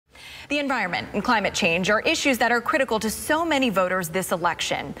The environment and climate change are issues that are critical to so many voters this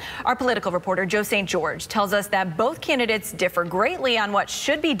election. Our political reporter Joe St. George tells us that both candidates differ greatly on what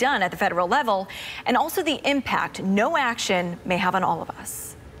should be done at the federal level and also the impact no action may have on all of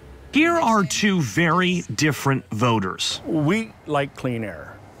us. Here are two very different voters. We like clean air.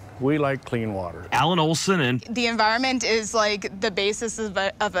 We like clean water. Alan Olson and the environment is like the basis of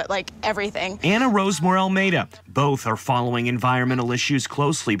it, like everything. Anna Rosemore Almeida. Both are following environmental issues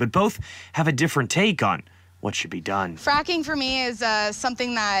closely, but both have a different take on what should be done. Fracking for me is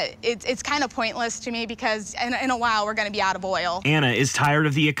something that it's kind of pointless to me because in a while we're going to be out of oil. Anna is tired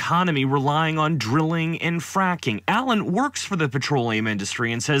of the economy relying on drilling and fracking. Alan works for the petroleum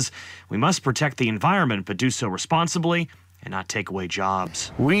industry and says we must protect the environment, but do so responsibly and not take away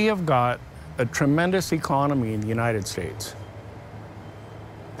jobs. We have got a tremendous economy in the United States,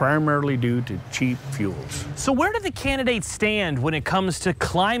 primarily due to cheap fuels. So where do the candidates stand when it comes to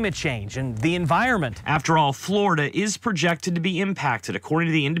climate change and the environment? After all, Florida is projected to be impacted. According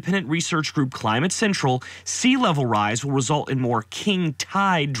to the independent research group Climate Central, sea level rise will result in more king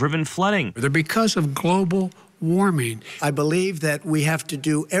tide-driven flooding. They're because of global warming. I believe that we have to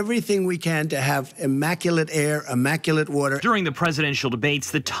do everything we can to have immaculate air, immaculate water. During the presidential debates,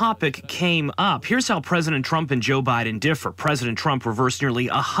 the topic came up. Here's how President Trump and Joe Biden differ. President Trump reversed nearly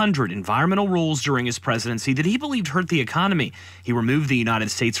 100 environmental rules during his presidency that he believed hurt the economy. He removed the United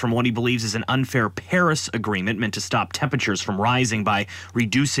States from what he believes is an unfair Paris Agreement meant to stop temperatures from rising by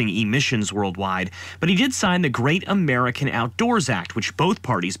reducing emissions worldwide. But he did sign the Great American Outdoors Act, which both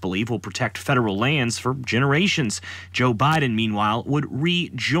parties believe will protect federal lands for generations. Joe Biden, meanwhile, would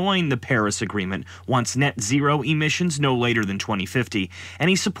rejoin the Paris Agreement once net zero emissions no later than 2050. And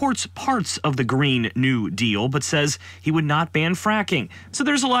he supports parts of the Green New Deal, but says he would not ban fracking. So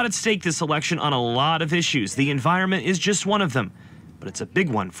there's a lot at stake this election on a lot of issues. The environment is just one of them, but it's a big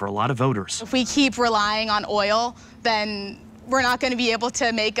one for a lot of voters. If we keep relying on oil, then we're not going to be able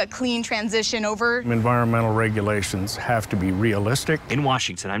to make a clean transition over. Environmental regulations have to be realistic. In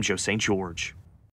Washington, I'm Joe St. George.